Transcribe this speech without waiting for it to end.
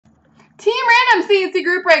Team Random C&C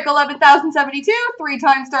Group Break 11,072, 3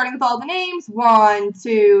 times starting with all the names. 1,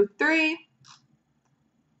 2, 3.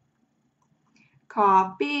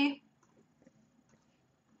 Copy.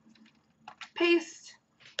 Paste.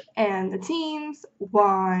 And the teams.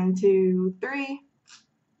 1, 2, 3.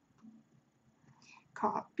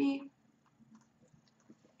 Copy.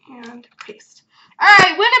 And paste.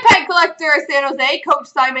 Alright, Winnipeg Collector, San Jose, Coach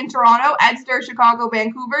Simon, Toronto, Edster, Chicago,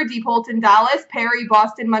 Vancouver, Deep Holton, Dallas, Perry,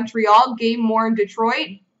 Boston, Montreal, Game Warren,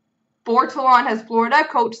 Detroit, Bortolon has Florida,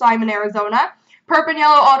 Coach Simon, Arizona, Purple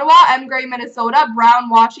Yellow, Ottawa, M. Gray, Minnesota, Brown,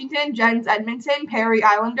 Washington, Jens, Edmonton, Perry,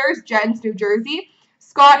 Islanders, Jens, New Jersey,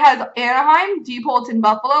 Scott has Anaheim, Deep Holton,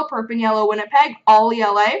 Buffalo, Purple Yellow, Winnipeg, Ollie,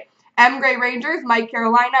 LA, M. Gray, Rangers, Mike,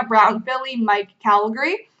 Carolina, Brown, Philly, Mike,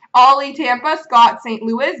 Calgary, Ollie, Tampa, Scott, St.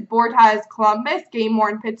 Louis, Bort has Columbus, Game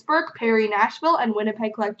Worn, Pittsburgh, Perry, Nashville, and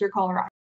Winnipeg Collector, Colorado.